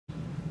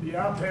the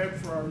iPad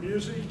for our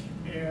music,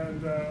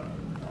 and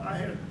I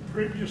had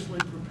previously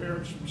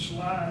prepared some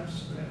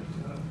slides that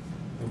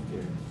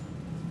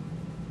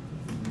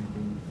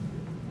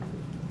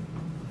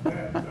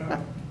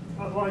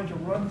I'd like to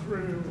run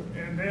through,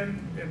 and then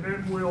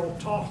we'll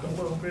talk a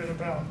little bit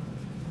about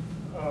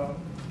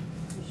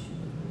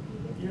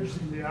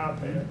using the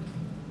iPad.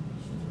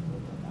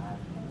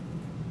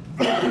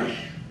 All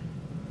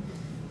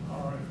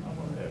right, I'm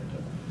going to have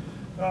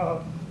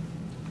to.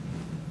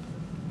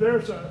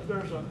 There's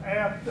an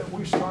app that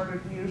we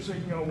started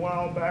using a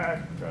while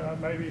back,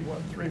 maybe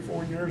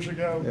 3-4 years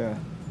ago, Yeah.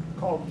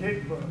 called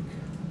Gigbook,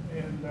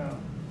 and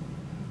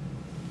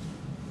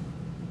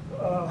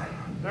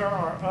there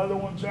are other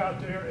ones out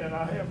there, and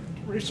I have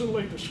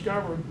recently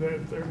discovered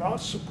that they're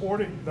not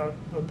supporting, the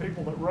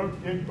people that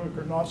wrote Gigbook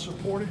are not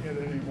supporting it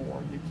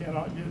anymore. You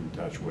cannot get in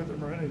touch with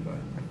them or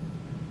anything.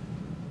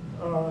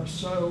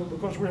 So,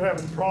 because we're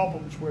having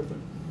problems with it,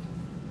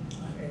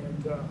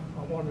 and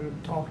I wanted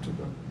to talk to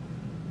the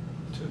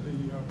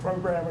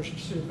programmers to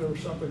see if there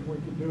was something we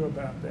could do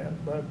about that.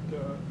 But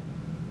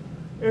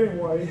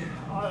anyway,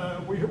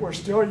 we're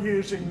still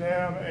using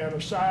them, and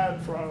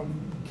aside from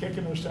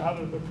kicking us out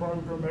of the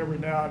program every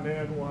now and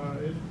then,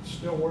 it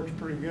still works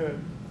pretty good.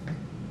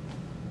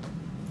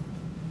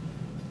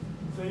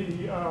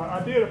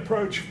 I did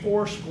approach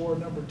Fourscore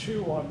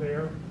 #2 on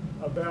there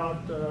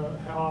about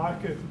how I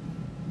could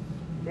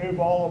move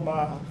all of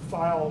my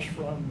files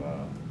from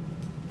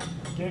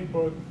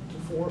Gigbook to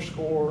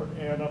Fourscore,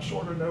 and I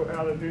sort of know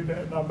how to do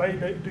that, and I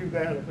may do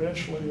that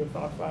eventually if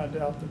I find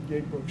out that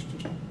Gigbooks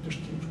just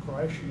keeps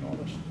crashing on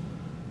us.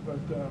 But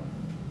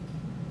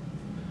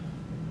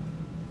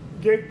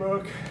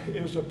Gigbook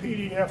is a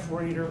PDF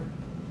reader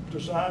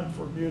designed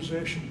for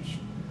musicians,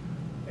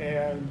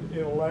 and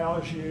it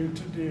allows you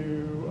to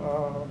do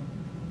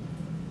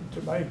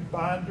to make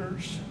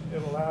binders.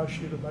 It allows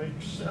you to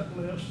make set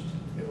lists.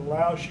 It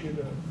allows you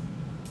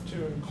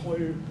to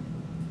include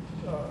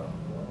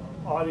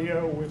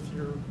audio with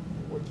your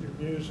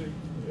music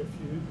if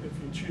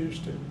you choose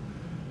to,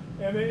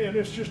 and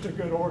it's just a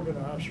good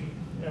organizer.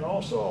 It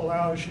also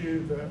allows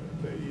you the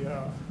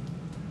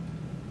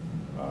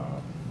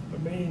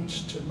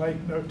means to make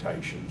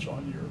notations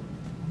on your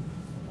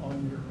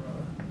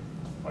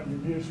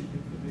music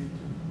if you need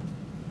to.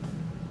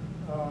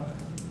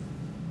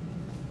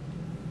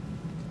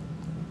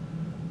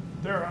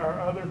 There are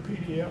other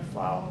PDF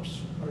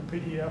files or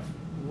PDF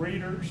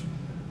readers.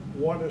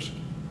 One is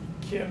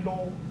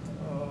Kindle.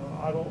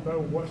 I don't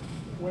know what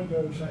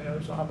Windows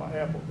has. I'm an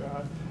Apple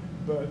guy,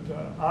 but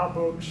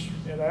iBooks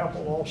and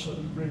Apple also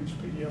reads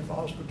PDF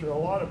files. But there are a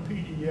lot of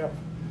PDF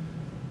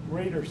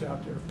readers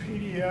out there.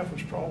 PDF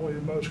is probably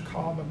the most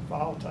common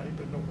file type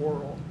in the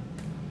world.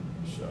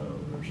 So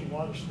there's a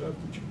lot of stuff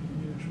that you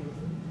can use with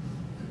it.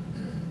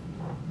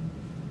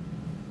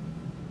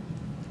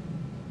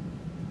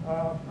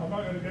 I'm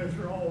not going to go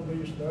through all of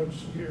these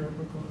notes here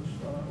because...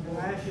 Can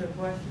I ask you a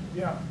question?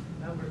 Yeah.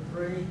 Number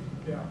 3.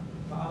 Yeah.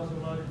 Files are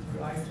loaded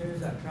through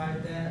iTunes. I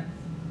tried that.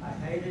 I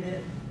hated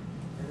it.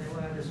 And then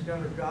when I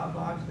discovered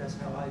Dropbox, that's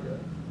how I do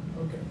it.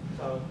 Okay.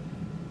 So...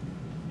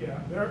 Yeah,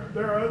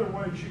 there are other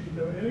ways you can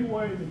do it. Any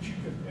way that you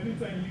can,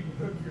 anything you can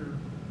hook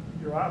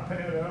your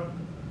iPad up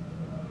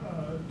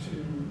to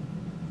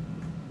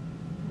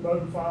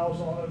load files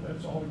on it,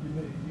 that's all you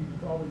need. You can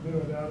probably do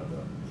it out of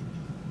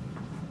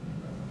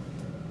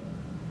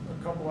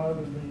a couple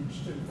other means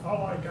too. I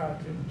like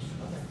iTunes.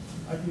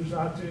 I use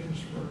iTunes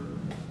for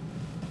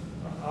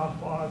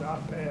iPod,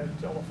 iPad,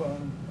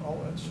 telephone, all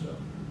that stuff.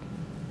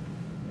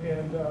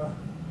 And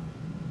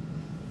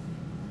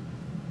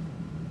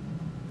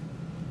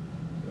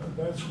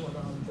that's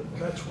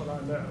what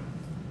I know,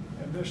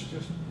 and this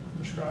just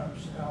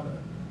describes how to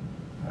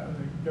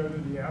go to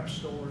the App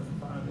Store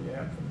and find the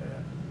app for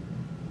that,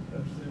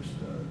 as this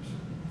does.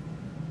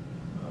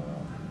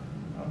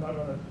 I'm not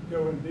going to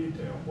go in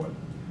detail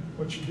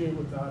what you do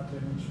with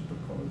iTunes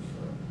because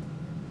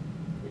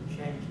it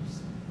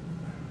changes.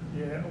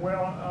 Yeah,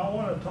 well, I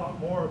want to talk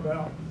more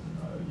about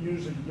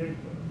using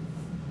Gigbook,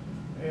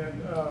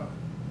 and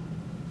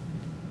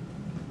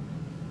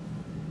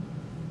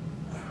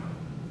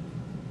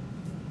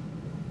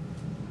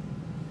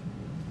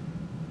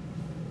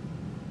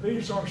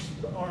these are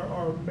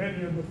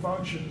many of the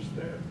functions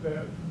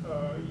that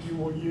you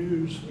will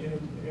use in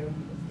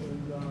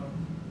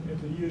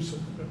the use of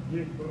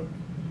Gigbook,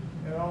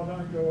 and I'll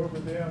not go over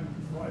them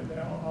right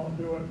now. I'll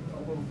do it a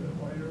little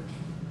bit later,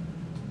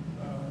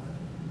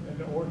 and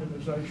the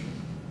organization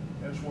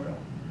as well.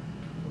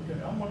 Okay,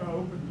 I'm going to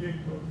open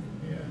Gigbook,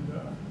 and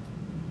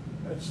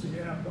that's the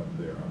app up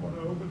there. I'm going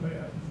to open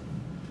that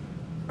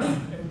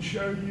and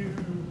show you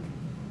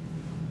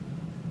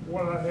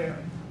what I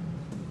have.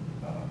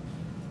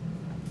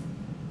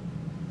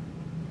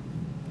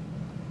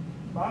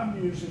 My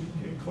music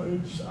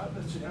includes,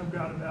 let's see, I've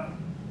got about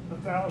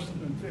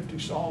 1,050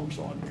 songs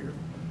on here.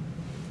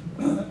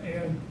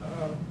 And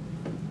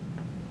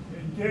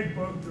in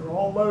Gigbook, they're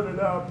all loaded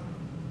up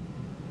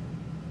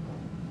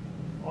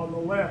on the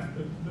left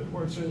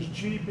where it says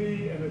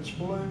GB and it's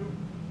blue.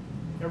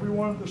 every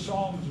one of the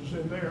songs is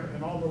in there,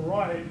 and on the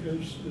right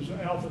is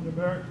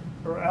alphanumeric,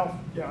 or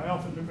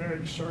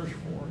alphanumeric search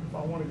for it. If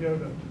I want to go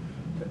to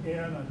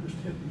N, I just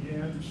hit the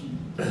N's,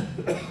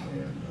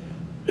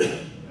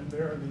 and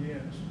there are the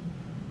N's.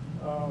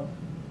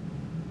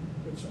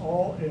 It's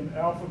all in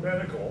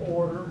alphabetical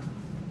order,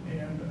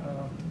 and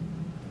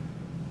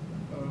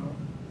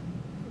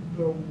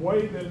the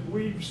way that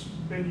we've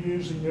been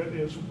using it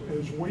is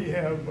we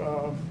have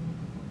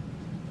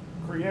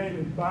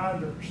created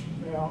binders.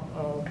 Now,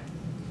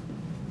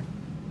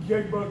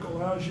 Gigbook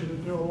allows you to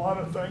do a lot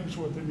of things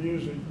with the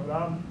music, but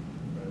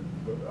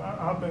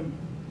I've been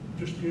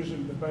just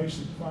using the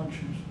basic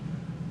functions.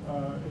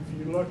 If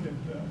you look at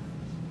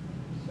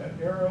that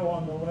arrow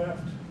on the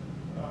left,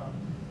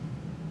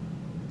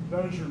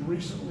 those are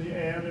recently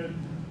added.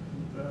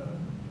 The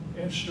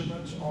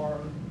instruments are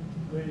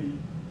the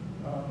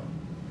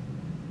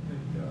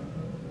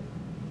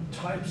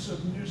types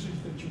of music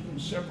that you can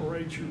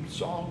separate your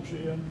songs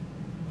in.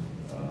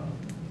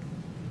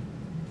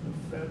 The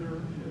feather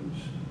is,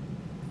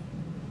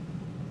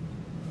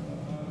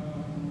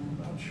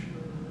 not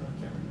sure,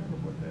 I can't remember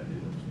what that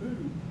is.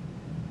 Ooh.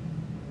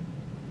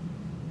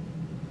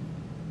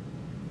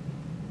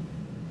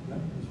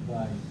 That was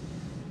by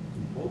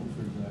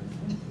composers, I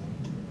think.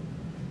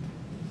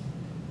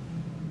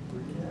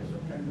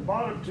 Okay, the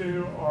bottom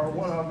two are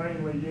what I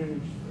mainly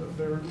use.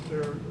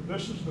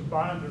 This is the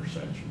binder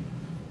section.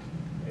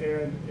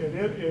 And it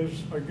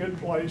is a good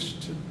place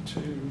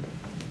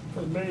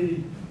for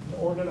me to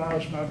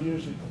organize my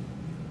music.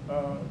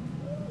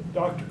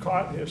 Dr.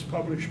 Cotton has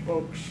published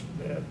books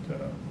that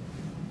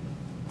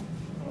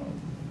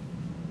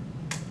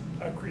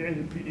I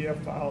created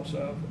PDF files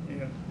of,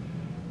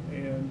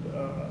 and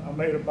I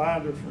made a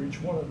binder for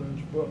each one of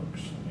those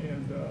books.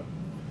 And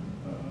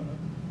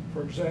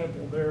for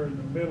example, there in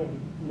the middle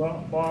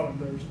bottom,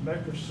 there's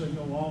Mecca Sing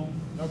Along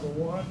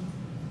 #1.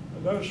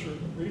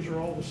 These are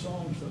all the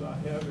songs that I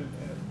have in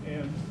that,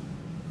 and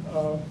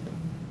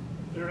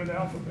they're in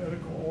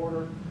alphabetical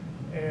order.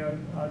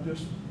 And I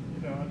just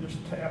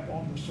tap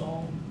on the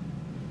song,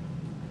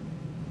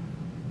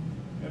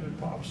 and it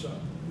pops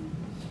up.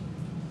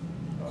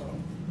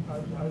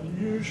 I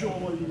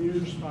usually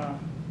use my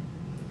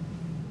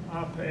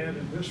iPad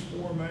in this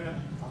format,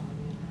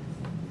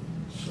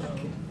 so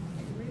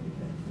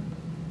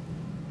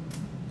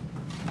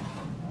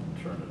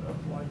I'll turn it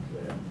up like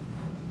that.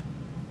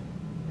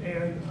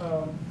 And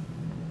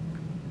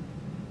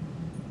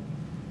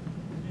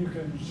you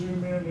can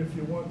zoom in if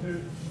you want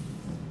to,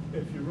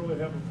 if you really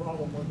have a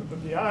problem with it.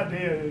 But the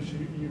idea is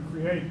you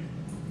create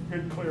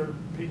good, clear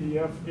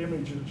PDF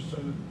images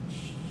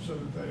so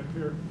that they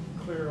appear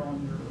clear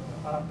on your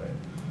iPad.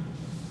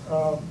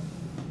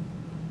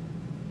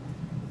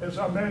 As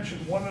I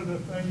mentioned, one of the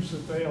things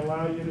that they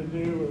allow you to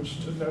do is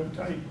to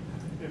notate.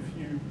 If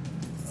you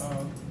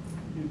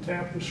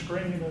tap the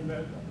screen and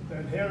that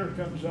header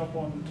comes up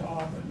on the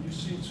top, and you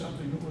see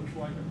something that looks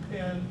like a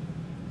pen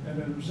and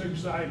then a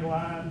zigzag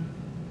line,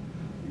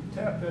 you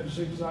tap that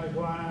zigzag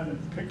line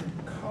and pick a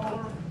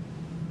color,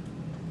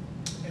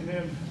 and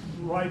then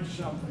write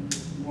something.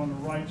 If you want to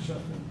write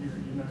something here,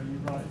 you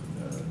write.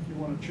 If you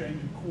want to change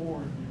a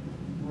chord,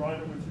 you write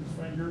it with your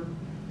finger,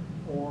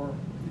 or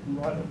you can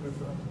write it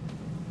with a.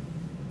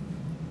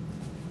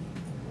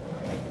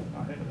 I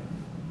had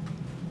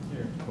a.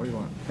 Here. What do you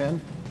want,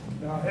 pen?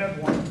 Now I have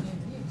one.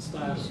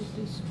 Stylus.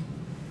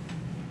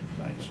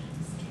 Thanks.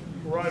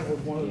 Write it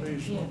with one of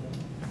these little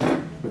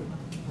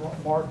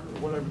marker,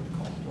 whatever you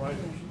call them,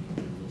 writers.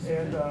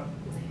 And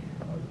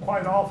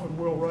quite often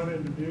we'll run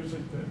into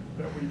music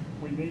that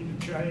we need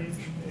to change,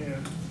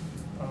 and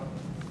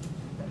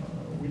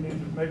we need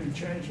to maybe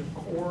change a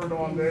chord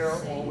on there,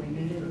 or we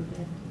need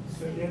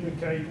to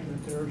indicate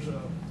that there's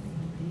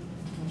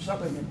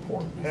something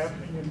important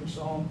happening in the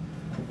song.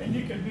 And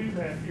you can do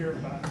that here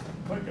by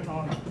clicking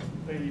on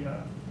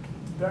the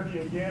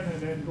W again, and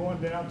then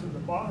going down to the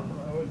bottom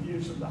row and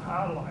using the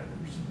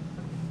highlighters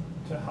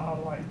to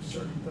highlight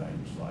certain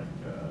things, like,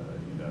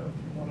 if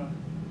you want to,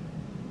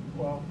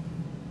 well,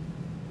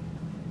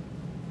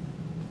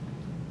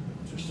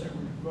 just say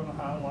we're going to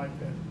highlight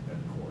that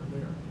chord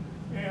there.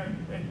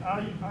 And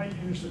I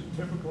use it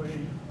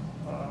typically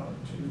let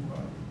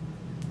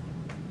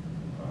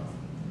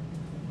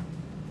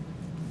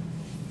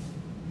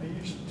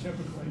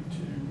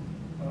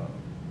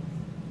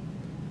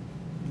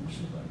me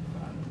see if I can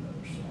find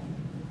another song.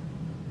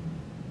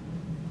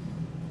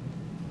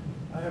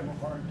 I have a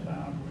hard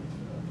time with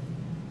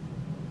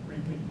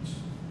repeats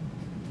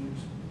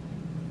music.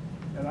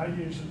 And I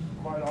use it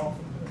quite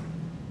often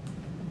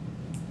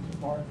to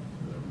mark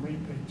the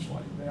repeats,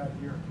 like that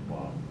here at the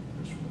bottom,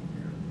 this one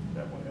here.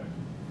 That way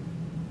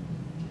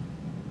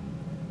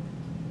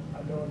I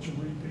know it's a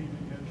repeat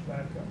and it's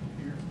back up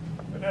here.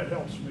 And that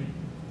helps me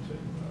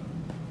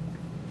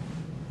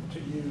to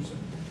use it.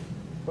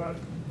 But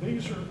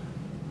these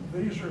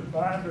are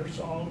binder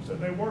songs, and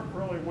they work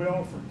really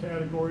well for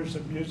categories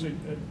of music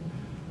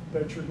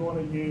that you're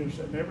going to use.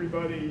 And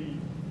everybody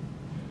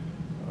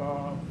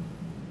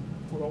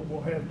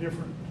will have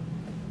different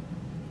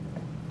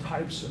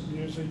types of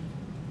music.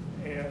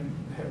 and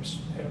have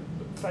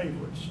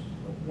favorites.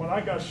 When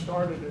I got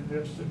started in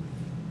this,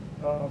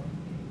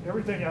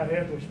 everything I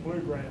had was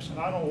bluegrass, and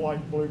I don't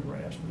like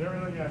bluegrass, but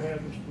everything I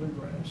had was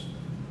bluegrass.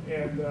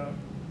 And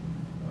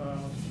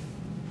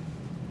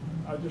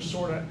I just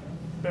sort of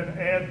been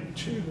adding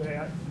to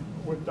that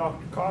with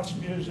Dr. Kott's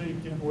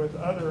music and with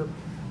other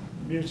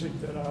music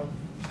that I've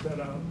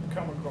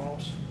come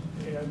across.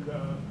 And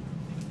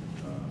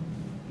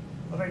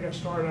I think I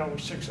started out with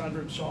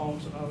 600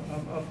 songs, and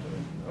I'm up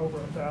to over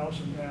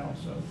 1,000 now.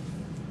 So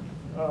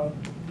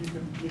you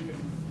can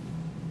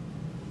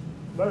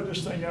load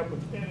this thing up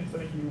with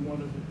anything you want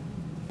to do.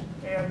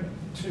 And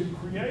to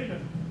create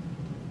it,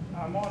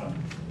 I'm on a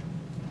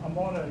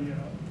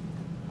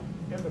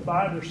in the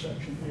binder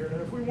section here.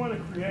 And if we want to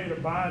create a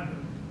binder,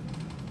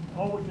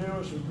 all we do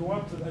is we go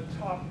up to that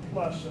top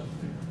plus up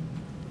there,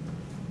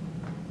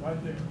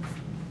 right there.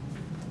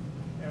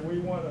 And we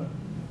want to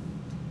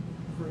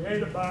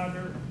create a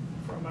binder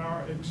from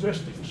our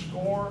existing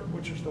score,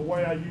 which is the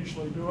way I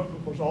usually do it,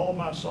 because all of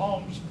my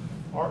songs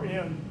are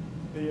in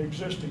the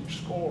existing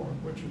score,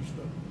 which is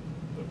the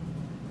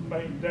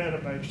main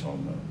database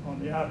on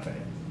the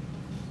iPad.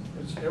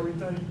 It's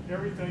everything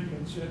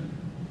that's in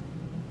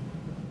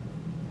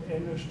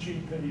this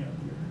GP up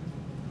here.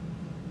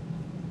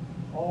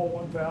 All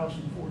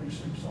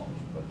 1,046 songs.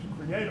 But to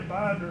create a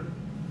binder,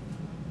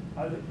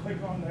 I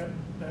click on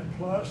that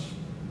plus,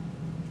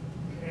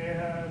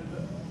 and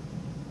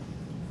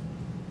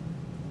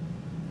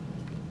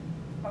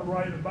I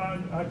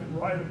can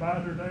write a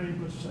binder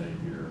name. Let's say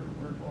here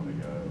we're going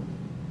to go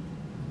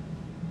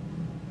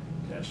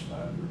test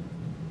binder.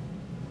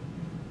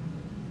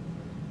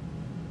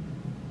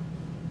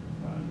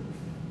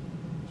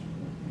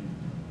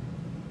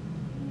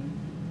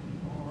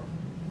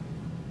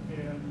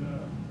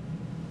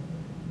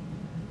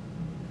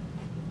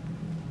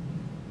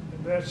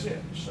 And that's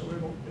it. So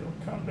it'll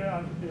come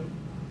down.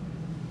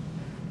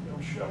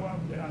 It'll show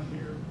up down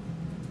here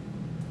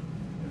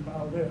in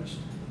my list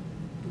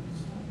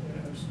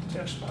as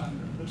test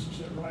binder. This is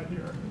it right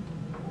here,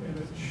 and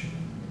it's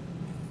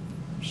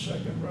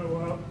second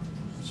row up,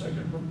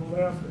 second from the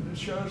left, and it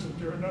shows that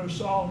there are no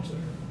songs there.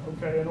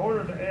 Okay, in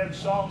order to add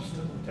songs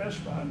to the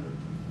test binder,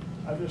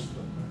 I just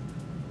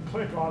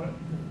click on it.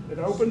 It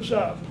opens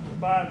up the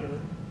binder,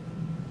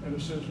 and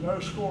it says no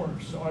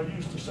scores. So I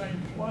use the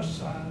same plus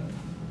sign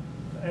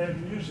to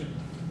add music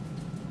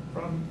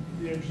from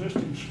the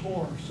existing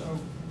score. So,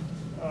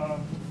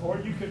 or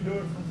you can do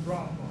it from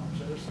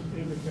Dropbox, as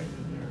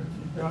indicated there.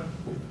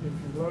 If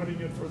you're loading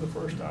it for the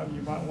first time,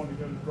 you might want to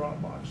go to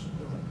Dropbox and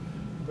do it.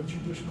 But you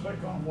just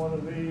click on one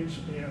of these,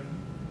 and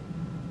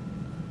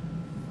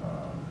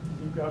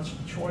you've got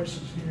some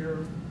choices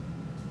here.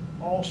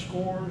 All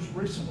scores,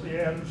 recently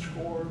added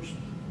scores.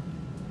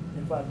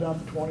 If I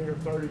dump 20 or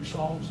 30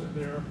 songs in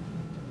there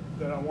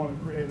that I want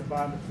to create a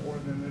binder for,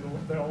 then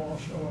they'll all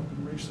show up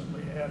in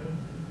recently added.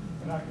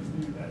 And I can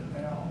do that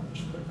now. I'll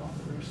just click on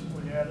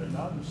recently added, and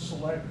I'll just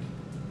select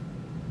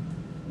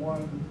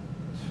 1,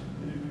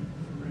 2,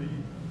 3,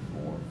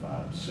 4,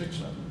 5, 6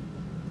 of them,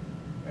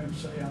 and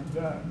say I'm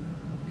done.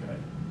 Okay.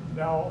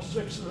 Now all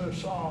 6 of those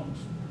songs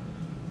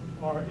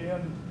are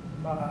in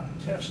my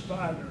test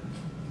binder,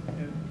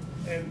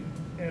 and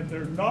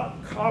they're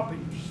not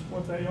copies.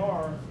 What they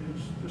are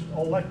is just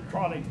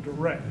electronic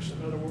directs.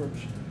 In other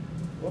words,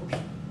 whoops,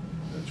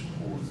 that's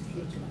chords.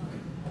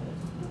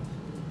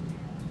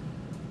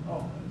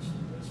 Oh,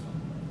 that's not.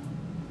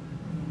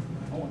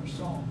 I want a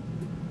song,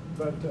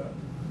 but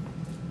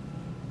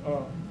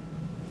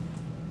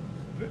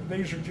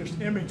these are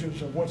just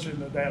images of what's in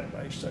the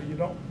database. So you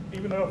don't,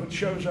 even though if it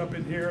shows up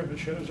in here and it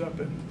shows up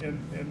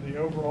in the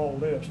overall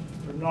list,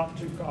 they're not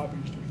 2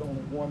 copies. There's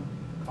only 1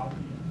 copy.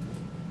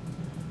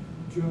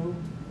 Joe?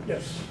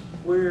 Yes.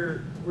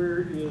 Where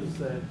is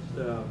that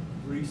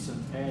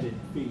recent added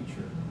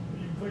feature?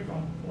 You click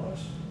on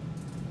plus.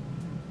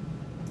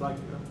 Like,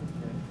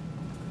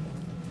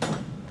 okay.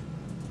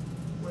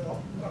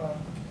 Well,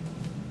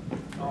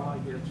 All I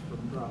get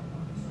from Dropbox.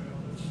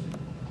 let's see.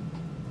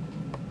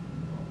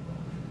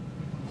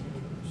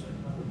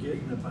 We're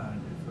getting the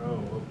binders. Oh,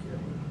 okay.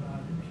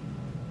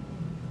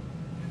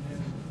 And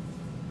then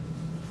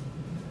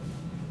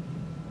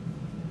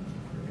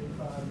create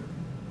binder.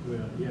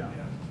 Well, yeah.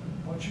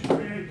 Once you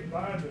create the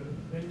binder,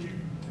 then you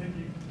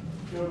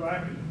go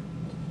back and,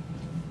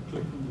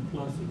 Click on the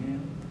plus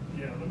again.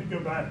 yeah, let me go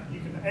back. You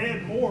can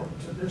add more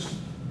to this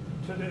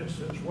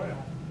as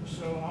well.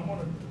 So I'm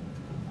gonna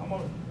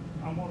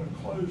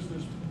close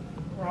this,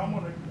 or I'm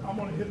gonna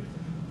hit.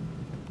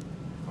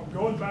 I'm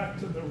going back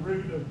to the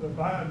root of the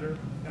binder,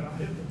 and I'll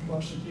hit the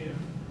plus again.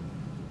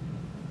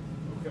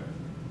 Okay.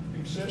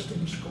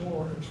 Existing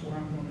score is where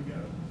I'm going to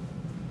go,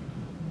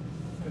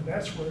 and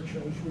that's where it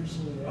shows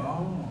recently added.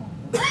 Oh.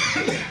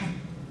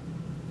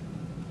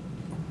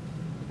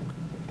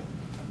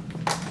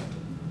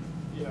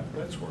 Yeah,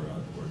 that's where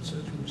it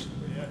says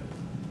recently added.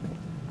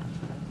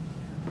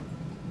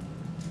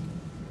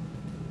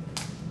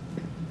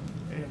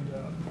 And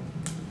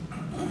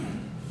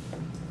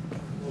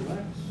Well,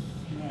 that's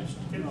nice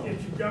to know. if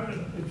you go to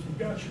if you've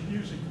got your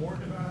music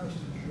organized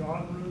in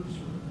genres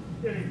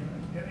or anything,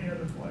 any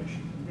other place,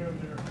 you can go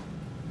there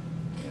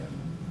and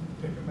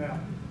pick them out.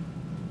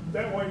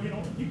 That way,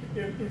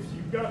 if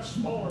you've got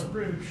smaller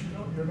groups,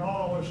 you're not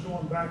always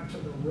going back to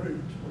the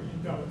root where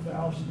you've got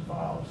 1,000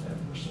 files,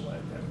 having to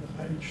select, having to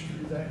page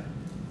through that.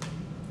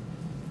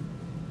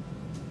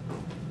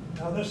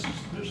 Now, this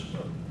is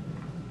a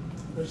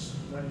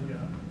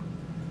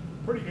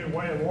pretty good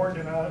way of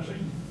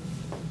organizing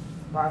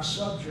by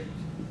subject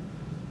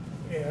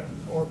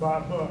or by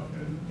book,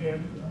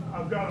 and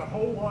I've got a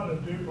whole lot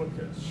of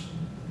duplicates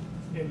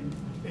in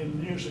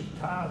music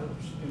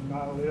titles in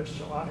my list,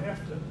 so I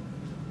have to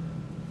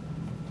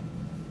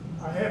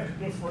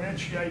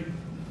differentiate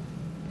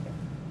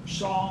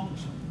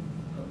songs,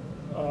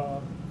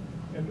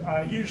 and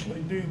I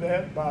usually do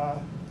that by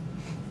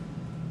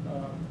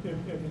if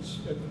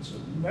it's a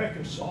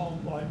MECA song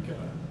like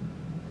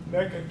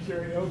MECA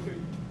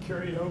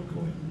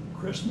karaoke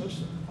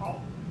Christmas,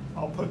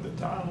 I'll put the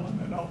title in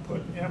and I'll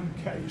put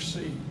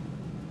MKC,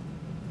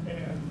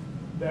 and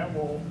that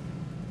will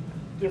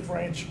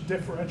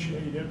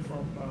differentiate it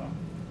from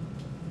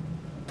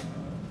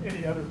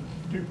any other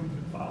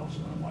duplicate files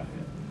that I might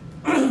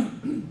have.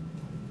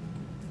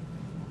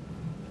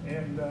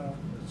 And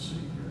let's see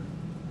here.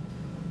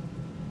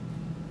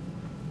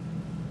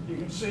 You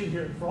can see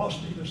here,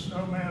 Frosty the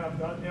Snowman, I've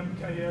got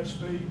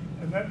MKSB,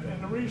 and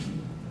the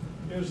reason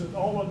is that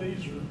all of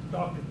these are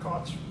Dr.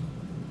 Cott's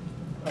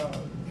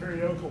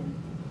karaoke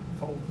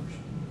folders,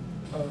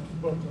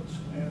 booklets,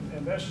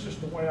 and that's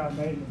just the way I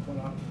named them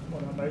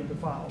when I made the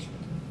files.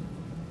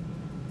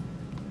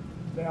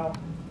 Now,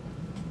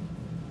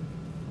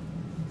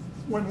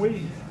 when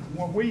we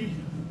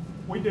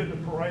did the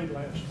parade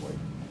last week,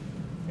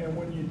 and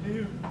when you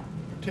do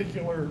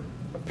particular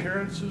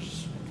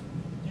appearances,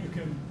 you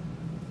can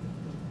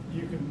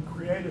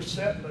create a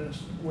set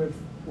list with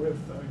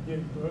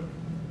Gigbook,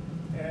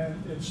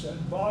 and it's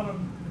that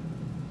bottom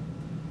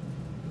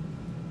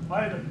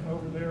item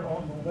over there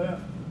on the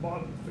left, the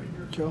bottom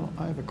figure. Joe,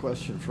 I have a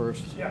question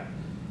first. Yeah.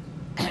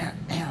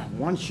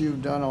 Once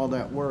you've done all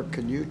that work,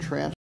 can you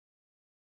transfer